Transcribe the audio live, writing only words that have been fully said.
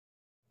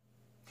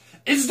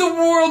Is the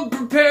world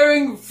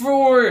preparing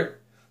for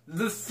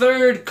the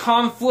third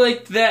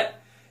conflict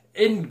that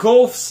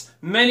engulfs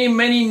many,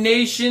 many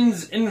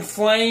nations in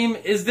flame?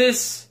 Is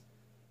this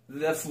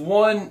the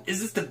one?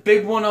 Is this the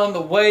big one on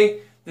the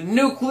way? The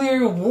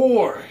nuclear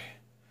war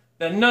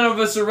that none of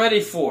us are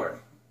ready for.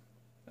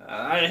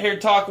 I hear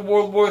talk of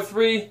World War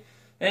III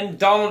and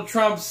Donald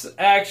Trump's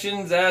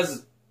actions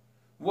as,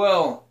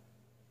 well,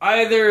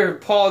 either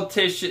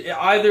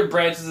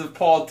branches of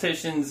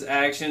politicians'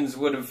 actions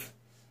would have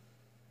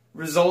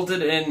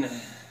resulted in,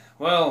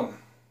 well,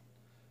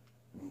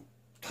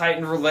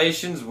 tightened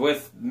relations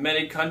with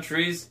many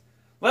countries.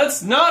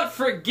 Let's not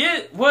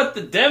forget what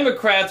the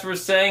Democrats were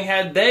saying.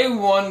 Had they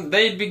won,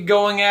 they'd be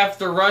going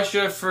after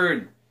Russia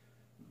for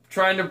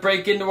trying to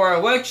break into our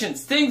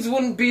elections. Things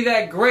wouldn't be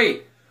that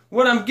great.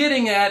 What I'm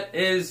getting at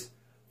is,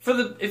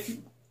 if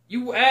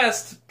you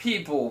asked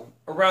people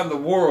around the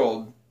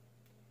world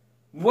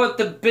what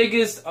the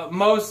biggest,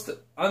 most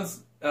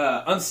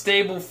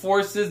unstable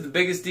force is, the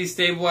biggest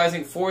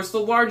destabilizing force, the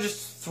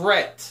largest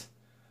threat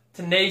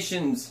to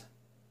nations,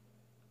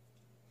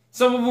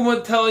 some of them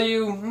would tell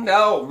you,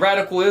 no,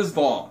 radical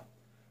Islam.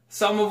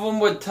 Some of them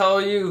would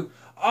tell you,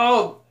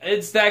 oh,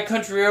 it's that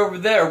country over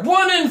there.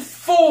 1 in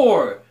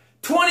 4,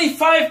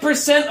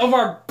 25% of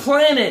our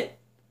planet,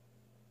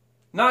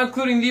 not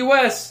including the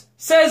US,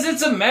 says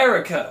it's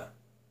America.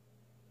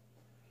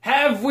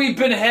 Have we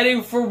been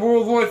heading for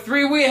World War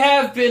III? We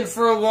have been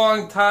for a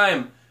long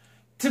time.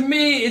 To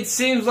me, it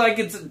seems like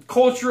it's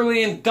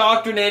culturally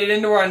indoctrinated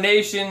into our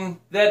nation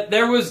that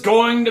there was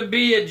going to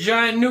be a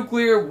giant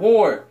nuclear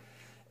war.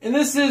 And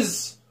this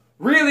is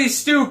really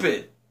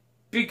stupid.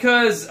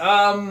 Because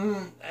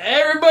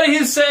everybody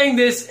who's saying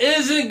this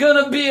isn't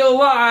gonna be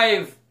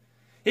alive.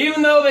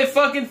 Even though they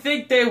fucking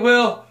think they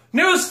will.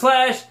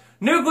 Newsflash,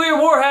 nuclear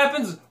war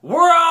happens,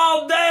 we're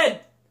all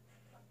dead.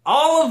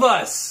 All of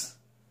us.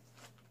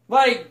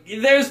 Like,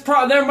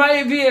 there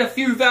might be a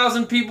few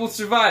thousand people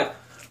survive.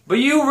 But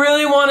you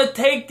really want to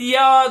take the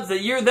odds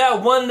that you're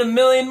that 1 in a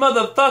million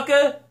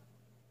motherfucker?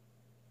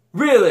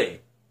 Really?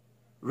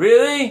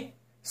 Really?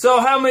 So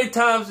how many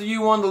times have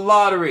you won the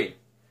lottery?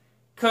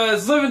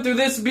 Cause living through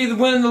this would be the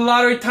winning the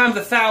lottery times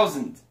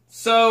 1,000.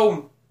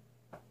 So,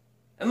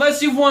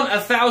 unless you've won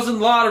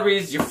 1,000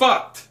 lotteries, you're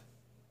fucked.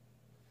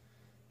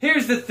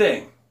 Here's the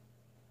thing.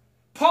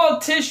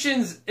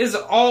 Politicians is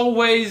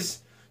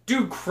always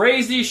do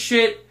crazy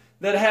shit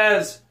that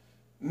has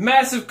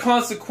massive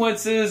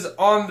consequences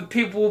on the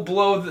people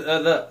below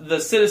the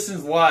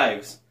citizens'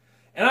 lives.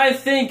 And I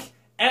think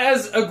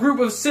as a group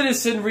of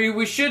citizenry,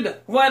 we should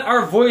let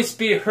our voice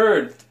be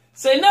heard.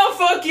 Say, no,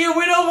 fuck you,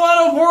 we don't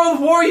want a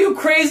world war, you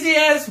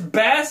crazy-ass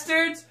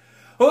bastards!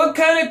 What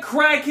kind of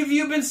crack have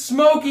you been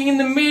smoking in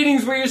the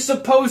meetings where you're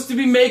supposed to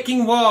be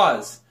making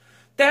laws?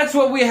 That's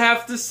what we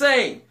have to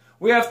say.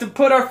 We have to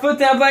put our foot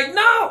down like,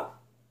 no!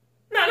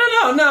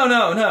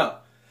 No.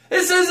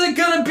 This isn't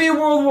gonna be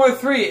World War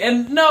III.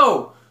 And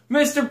no,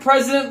 Mr.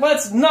 President,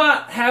 let's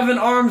not have an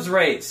arms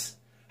race.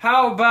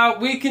 How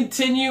about we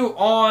continue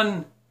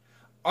on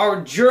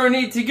our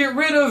journey to get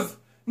rid of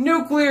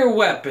nuclear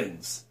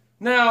weapons?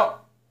 Now,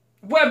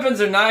 weapons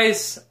are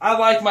nice. I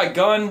like my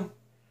gun.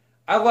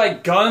 I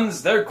like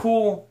guns. They're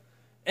cool.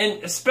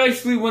 And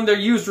especially when they're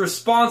used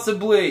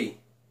responsibly.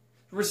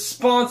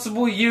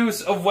 Responsible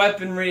use of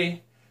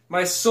weaponry.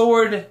 My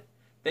sword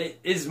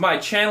is my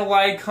channel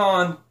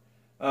icon.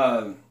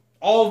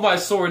 All of my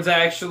swords,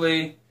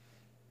 actually.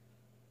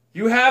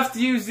 You have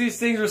to use these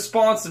things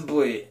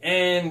responsibly.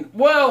 And,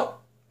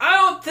 well, I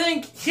don't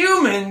think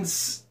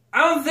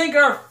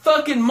our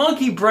fucking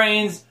monkey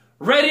brains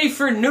ready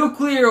for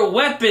nuclear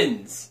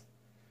weapons.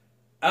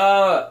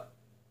 Put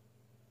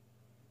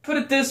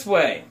it this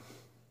way.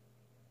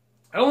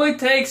 It only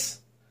takes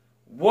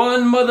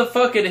one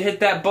motherfucker to hit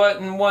that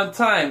button one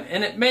time.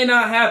 And it may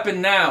not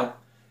happen now.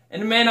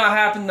 And it may not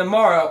happen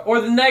tomorrow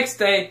or the next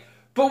day.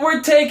 But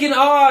we're taking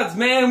odds,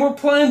 man. We're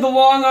playing the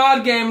long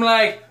odd game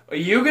like, are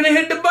you gonna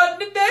hit the button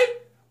today?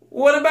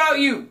 What about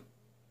you?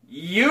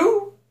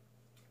 You?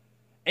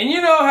 And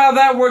you know how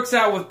that works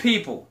out with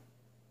people.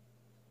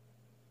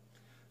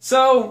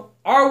 So,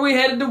 are we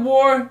headed to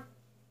war?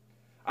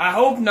 I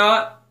hope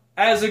not.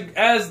 As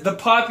the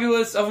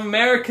populace of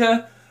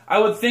America, I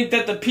would think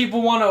that the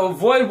people want to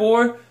avoid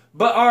war,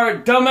 but our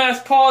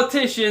dumbass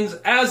politicians,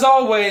 as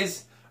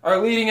always, are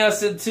leading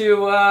us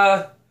into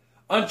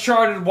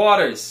uncharted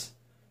waters.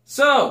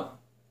 So,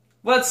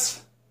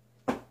 let's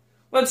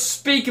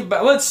speak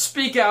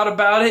out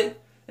about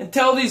it and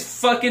tell these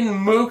fucking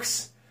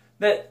mooks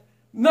that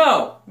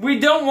no, we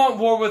don't want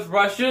war with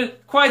Russia.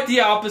 Quite the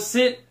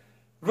opposite.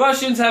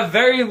 Russians have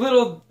very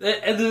little.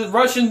 The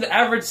Russian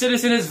average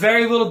citizen has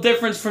very little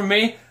difference from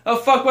me. Oh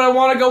fuck, would I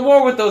want to go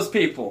war with those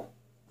people?